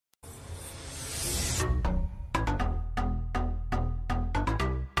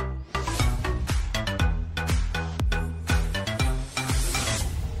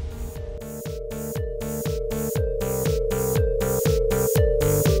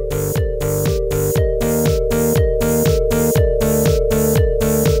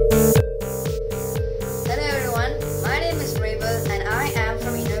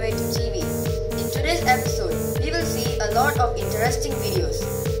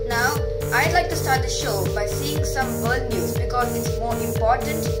start the show by seeing some world news because it's more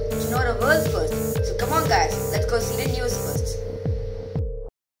important to know the world first. So come on guys, let's go see the news first.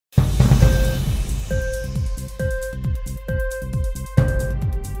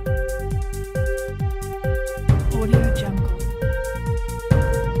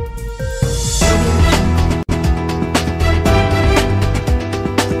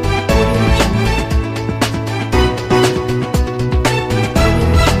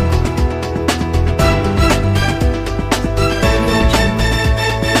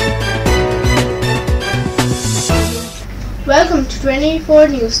 Welcome to 24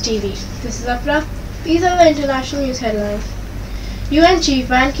 News TV. This is Afra. These are the international news headlines. UN Chief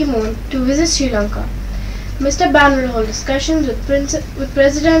Ban Ki-moon to visit Sri Lanka. Mr. Ban will hold discussions with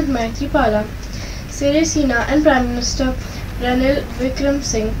President Maithripala Sirisena and Prime Minister Ranil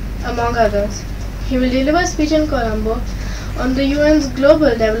Wickremesinghe, among others. He will deliver a speech in Colombo on the UN's global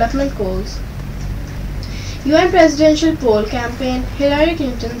development goals. UN presidential poll campaign Hillary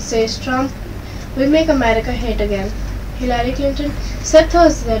Clinton says Trump will make America hate again. Hillary Clinton said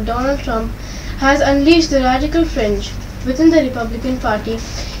Thursday that Donald Trump has unleashed the radical fringe within the Republican Party,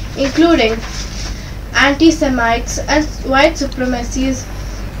 including anti-Semites and white supremacists,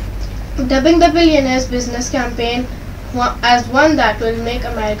 dubbing the billionaire's business campaign as one that will make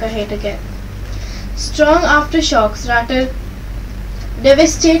America hate again. Strong aftershocks rattle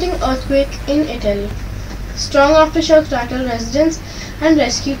devastating earthquake in Italy. Strong aftershocks rattled residents and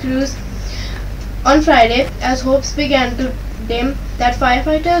rescue crews on Friday as hopes began to dim that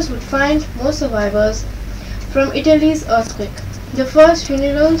firefighters would find more survivors from Italy's earthquake. The first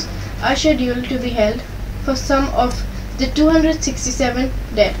funerals are scheduled to be held for some of the 267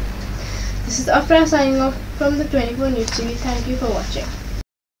 dead. This is Afra signing off from the 24 News TV. Thank you for watching.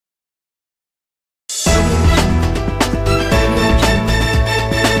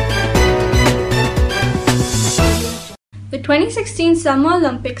 The 2016 Summer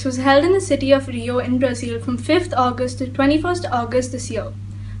Olympics was held in the city of Rio in Brazil from 5th August to 21st August this year.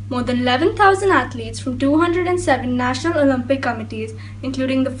 More than 11,000 athletes from 207 national Olympic committees,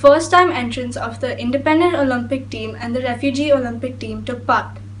 including the first-time entrants of the Independent Olympic Team and the Refugee Olympic Team, took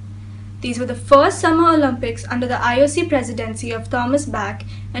part. These were the first Summer Olympics under the IOC presidency of Thomas Bach,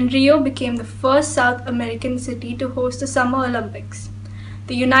 and Rio became the first South American city to host the Summer Olympics.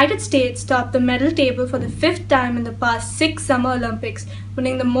 The United States topped the medal table for the 5th time in the past 6 Summer Olympics,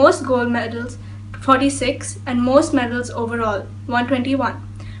 winning the most gold medals, 46, and most medals overall, 121,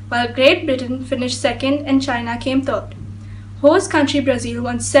 while Great Britain finished second and China came third. Host country Brazil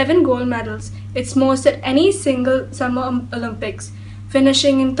won 7 gold medals, its most at any single Summer Olympics,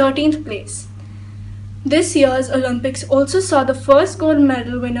 finishing in 13th place. This year's Olympics also saw the first gold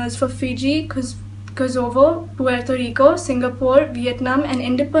medal winners for Fiji, Kosovo, Puerto Rico, Singapore, Vietnam, and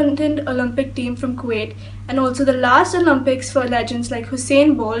Independent Olympic Team from Kuwait, and also the last Olympics for legends like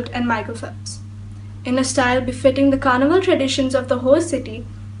Usain Bolt and Michael Phelps. In a style befitting the carnival traditions of the host city,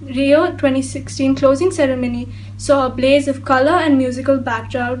 Rio 2016 closing ceremony saw a blaze of color and musical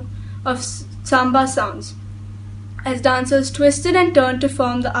background of samba sounds, as dancers twisted and turned to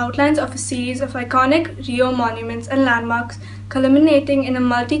form the outlines of a series of iconic Rio monuments and landmarks, culminating in a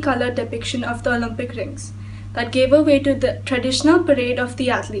multicolored depiction of the Olympic rings that gave way to the traditional parade of the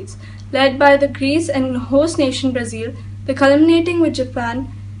athletes, led by the Greece and host nation Brazil, the culminating with Japan,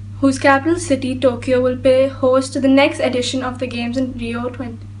 whose capital city Tokyo will pay host to the next edition of the Games in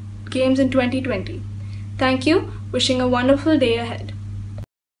 2020. Thank you, wishing a wonderful day ahead.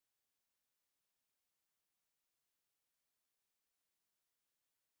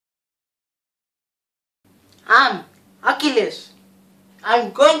 I'm Achilles.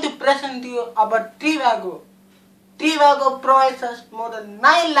 I'm going to present you about Trivago. Trivago provides us more than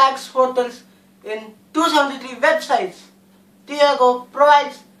 9 lakhs hotels in 273 websites. Trivago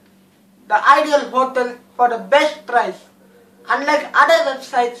provides the ideal hotel for the best price. Unlike other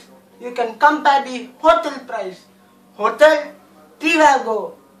websites, you can compare the hotel price. Hotel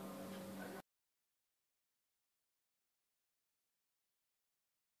Trivago.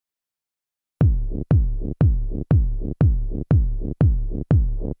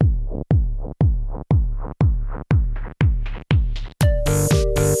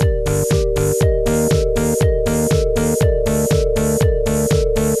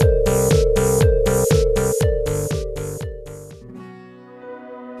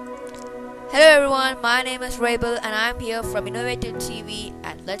 Hello everyone, my name is Rabel and I'm here from Innovative TV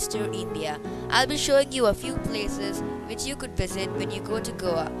and Let's Tour India. I'll be showing you a few places which you could visit when you go to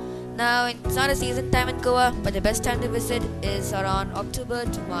Goa. Now, it's not a season time in Goa, but the best time to visit is around October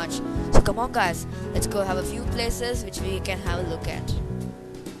to March. So come on guys, let's go have a few places which we can have a look at.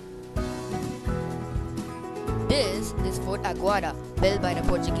 This is Fort Aguada, built by the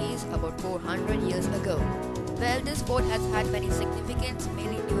Portuguese about 400 years ago. Well, this fort has had many significance,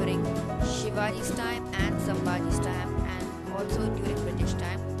 mainly during Shivaji's time and Sambhaji's time, and also during British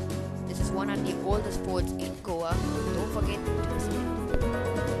time. This is one of the oldest forts in Goa. Don't forget to visit it.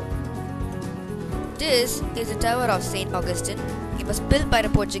 This is the Tower of St. Augustine. It was built by the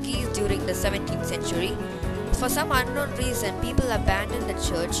Portuguese during the 17th century. For some unknown reason, people abandoned the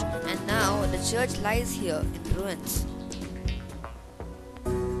church, and now the church lies here in ruins.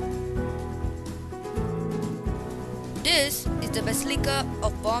 This is the Basilica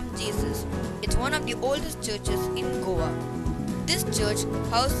of Bom Jesus. It's one of the oldest churches in Goa. This church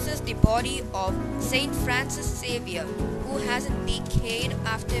houses the body of Saint Francis Xavier, who hasn't decayed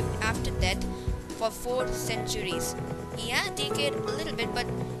after death for 4 centuries. He has decayed a little bit, but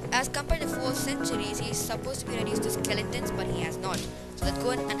as compared to 4 centuries, he is supposed to be reduced to skeletons, but he has not. So let's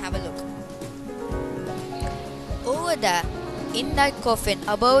go in and have a look. Over there, in that coffin,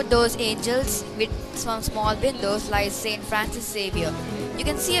 above those angels with some small windows, lies Saint Francis Xavier. You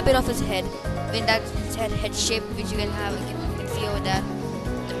can see a bit of his head in that head shape, which you can see over there.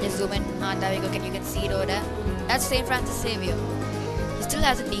 Let me just zoom in. There we go. You can see it over there. That's Saint Francis Xavier. He still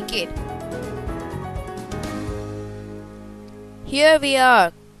hasn't decayed. Here we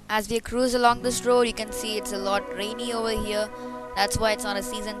are. As we cruise along this road, you can see it's a lot rainy over here. That's why it's not a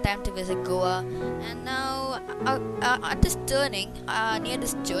season time to visit Goa. And now, at this turning near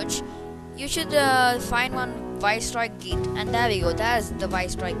this church, you should find one Viceroy Gate. And there we go. That's the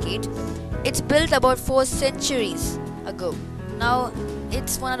Viceroy Gate. It's built about 4 centuries ago. Now,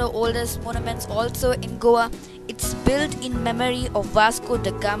 it's one of the oldest monuments also in Goa. It's built in memory of Vasco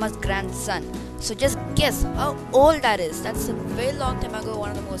da Gama's grandson. So just guess how old that is. That's a very long time ago,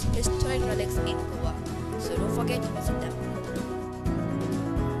 one of the most historic relics in Goa. So don't forget to visit them.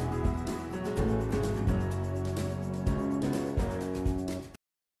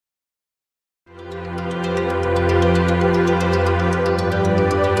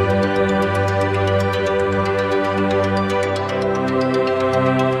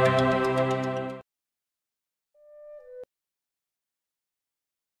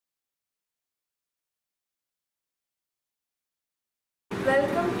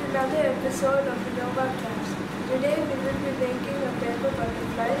 Welcome to another episode of the Nova Class. Today we will be making a paper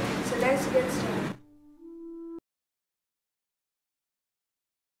butterfly, so let's get started.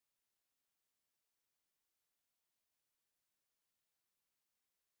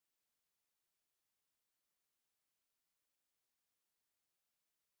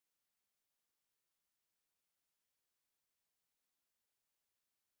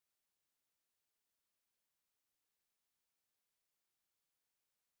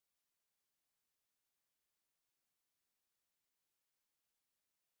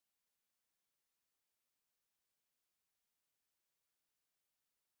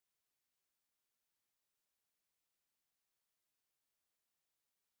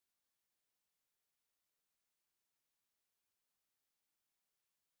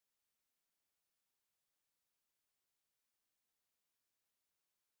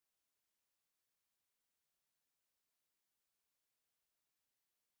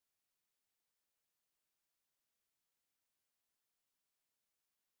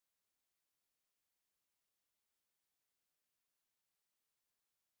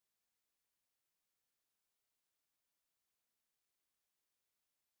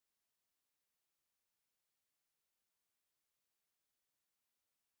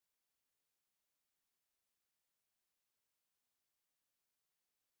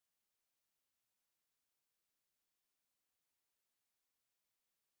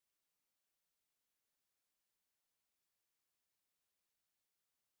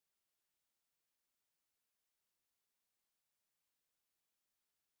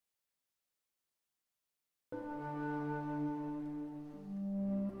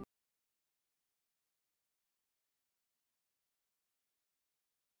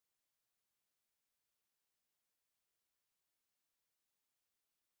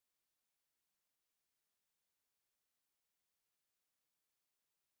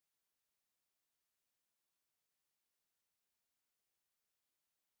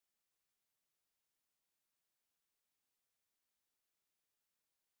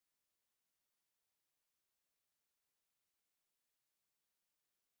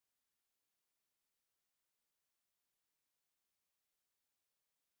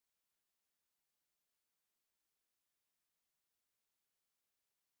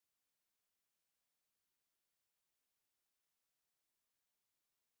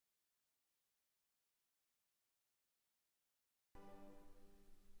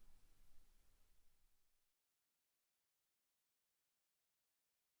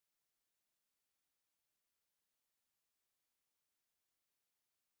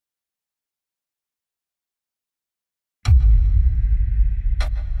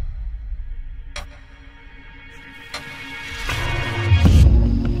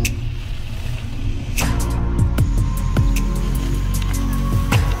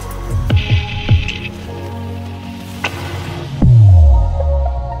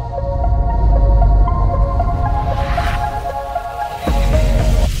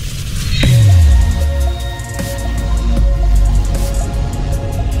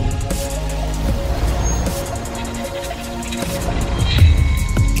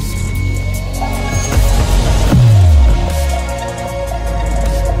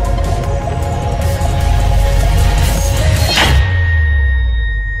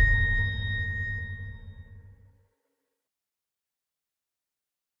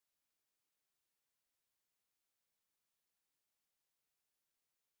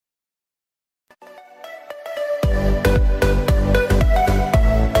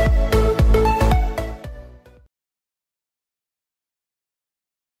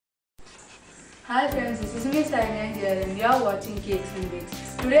 Hi friends, this is me Saranya here and you are watching Cakes and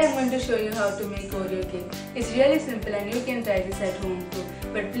Bakes. Today I am going to show you how to make Oreo cake. It's really simple and you can try this at home too.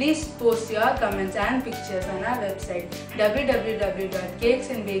 But please post your comments and pictures on our website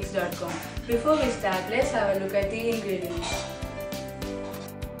www.cakesandbakes.com. Before we start, let's have a look at the ingredients.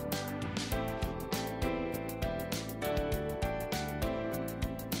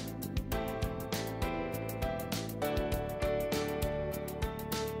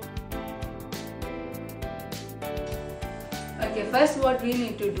 Okay, first what we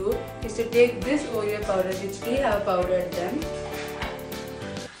need to do is to take this Oreo powder which we have powdered them,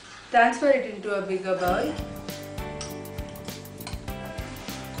 transfer it into a bigger bowl.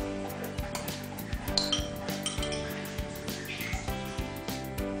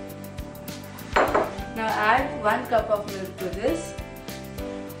 Now add 1 cup of milk to this.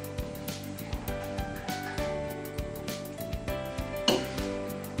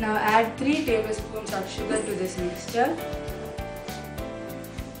 Now add 3 tablespoons of sugar to this mixture.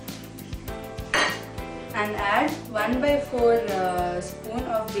 And add 1/4 spoon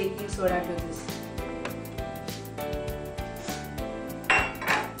of baking soda to this.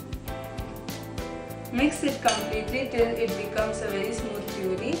 Mix it completely till it becomes a very smooth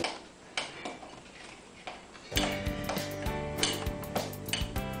puree.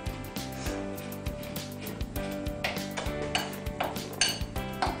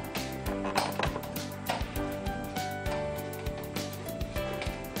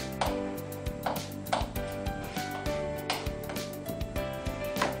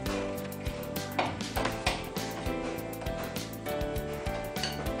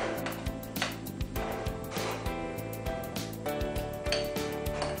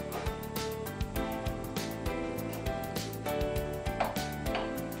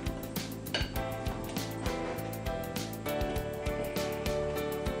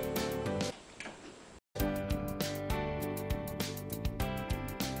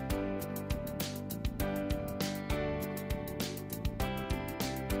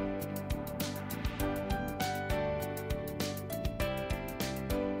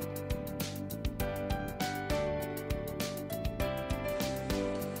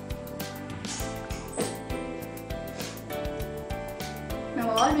 Now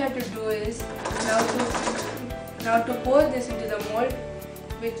all we have to do is now to pour this into the mold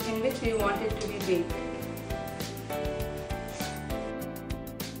in which we want it to be baked.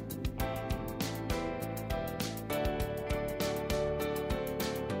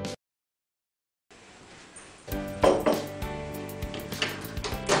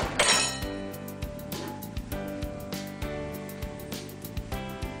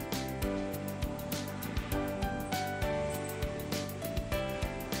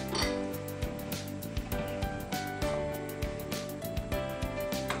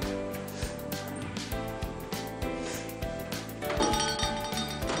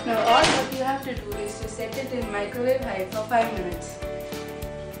 Now all what you have to do is to set it in microwave height for 5 minutes.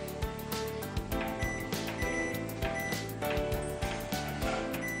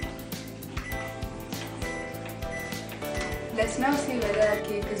 Let's now see whether our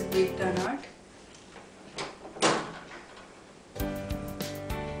cake is baked or not.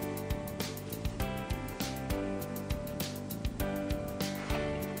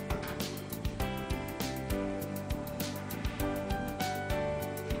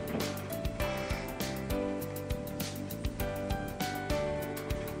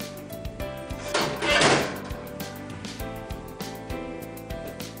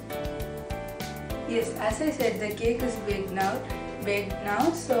 Yes, as I said, the cake is baked now.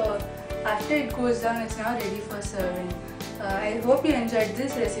 So after it cools down, it's now ready for serving. I hope you enjoyed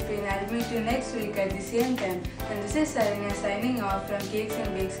this recipe and I'll meet you next week at the same time. And this is Saranya signing off from Cakes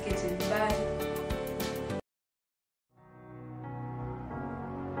and Bakes Kitchen. Bye.